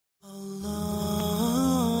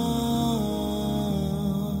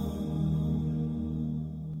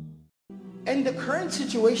and the current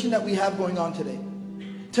situation that we have going on today,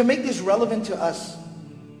 to make this relevant to us,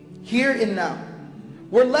 here and now.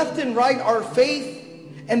 Where left and right, our faith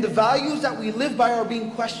and the values that we live by are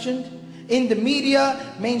being questioned in the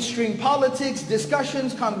media, mainstream politics,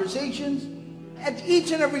 discussions, conversations. At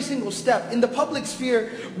each and every single step in the public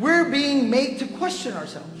sphere, we're being made to question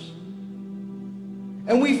ourselves.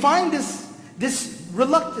 And we find this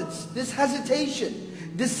reluctance, this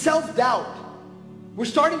hesitation, this self-doubt. We're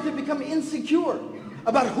starting to become insecure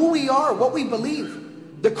about who we are, what we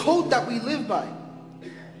believe, the code that we live by.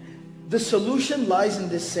 The solution lies in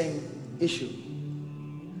this same issue.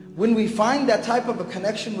 When we find that type of a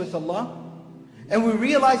connection with Allah, and we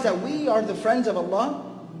realize that we are the friends of Allah,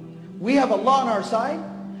 we have Allah on our side,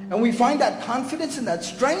 and we find that confidence and that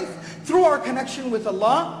strength through our connection with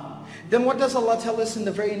Allah, then what does Allah tell us in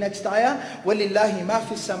the very next ayah? وَلِلَّهِ مَا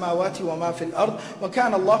فِي السَّمَاوَاتِ وَمَا فِي الْأَرْضِ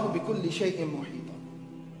وَكَانَ اللَّهُ بِكُلِّ شَيْءٍ مُحِيطًا.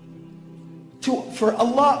 For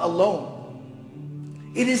Allah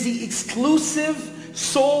alone, it is the exclusive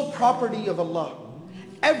sole property of Allah.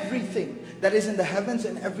 Everything that is in the heavens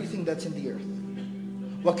and everything that's in the earth.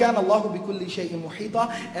 وَكَانَ اللَّهُ بِكُلِّ شَيْءٍ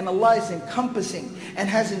مُحِيطًا. And Allah is encompassing and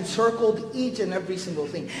has encircled each and every single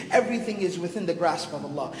thing. Everything is within the grasp of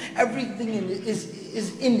Allah. Everything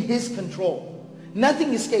is in His control.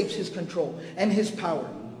 Nothing escapes His control and His power.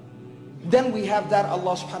 Then we have that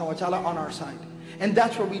Allah subhanahu wa ta'ala on our side. And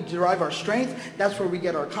that's where we derive our strength. That's where we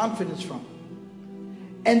get our confidence from.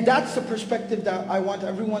 And that's the perspective that I want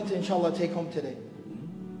everyone to inshallah take home today.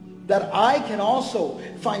 That I can also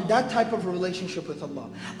find that type of a relationship with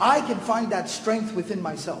Allah. I can find that strength within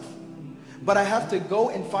myself. But I have to go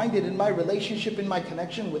and find it in my relationship, in my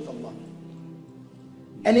connection with Allah.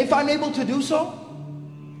 And if I'm able to do so,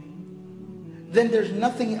 then there's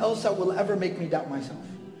nothing else that will ever make me doubt myself.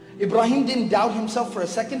 Ibrahim didn't doubt himself for a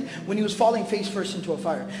second when he was falling face first into a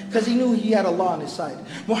fire, because he knew he had Allah on his side.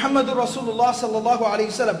 Muhammadur Rasulullah sallallahu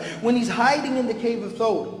alayhi wasallam, when he's hiding in the cave of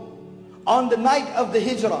Thawr on the night of the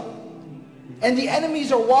Hijrah, and the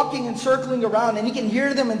enemies are walking and circling around, and he can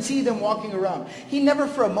hear them and see them walking around, he never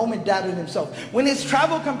for a moment doubted himself. When his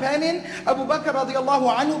travel companion Abu Bakr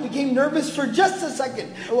radiallahu anhu became nervous for just a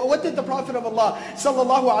second, what did the Prophet of Allah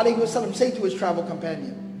sallallahu alayhi wasallam say to his travel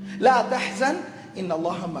companion? La tahzan, inna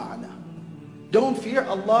Allaha ma'ana. Don't fear,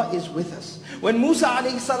 Allah is with us. When Musa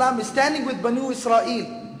alayhi salam is standing with Banu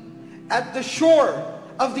Israel at the shore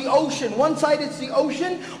of the ocean, one side it's the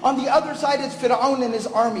ocean, on the other side it's Fir'aun and his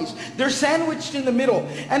armies. They're sandwiched in the middle.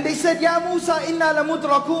 And they said, Ya Musa, inna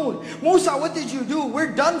lamudrakun. Musa, what did you do?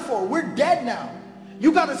 We're done for. We're dead now.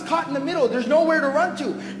 You got us caught in the middle. There's nowhere to run to,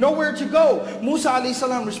 nowhere to go. Musa alayhi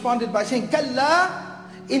salam responded by saying, Kalla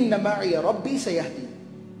inna ma'iya rabbi sayahdi.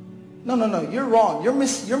 No, you're wrong. You're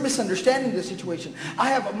misunderstanding the situation. I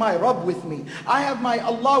have my Rabb with me. I have my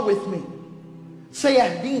Allah with me.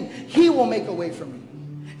 Sayahdeen, He will make a way for me.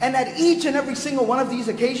 And at each and every single one of these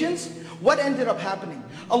occasions, what ended up happening?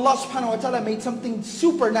 Allah subhanahu wa ta'ala made something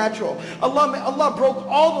supernatural. Allah broke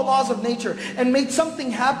all the laws of nature and made something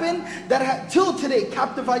happen that till today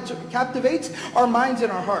captivates our minds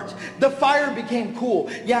and our hearts. The fire became cool.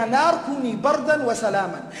 Ya nar kuni bardan wa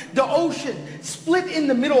salaman. The ocean split in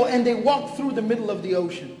the middle and they walked through the middle of the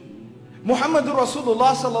ocean. Muhammadur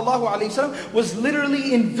Rasulullah sallallahu alayhi wasallam was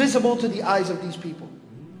literally invisible to the eyes of these people.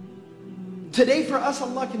 Today for us,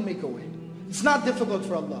 Allah can make a way. It's not difficult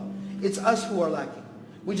for Allah. It's us who are lacking.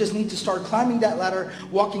 We just need to start climbing that ladder,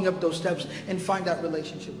 walking up those steps, and find that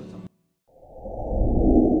relationship with Allah.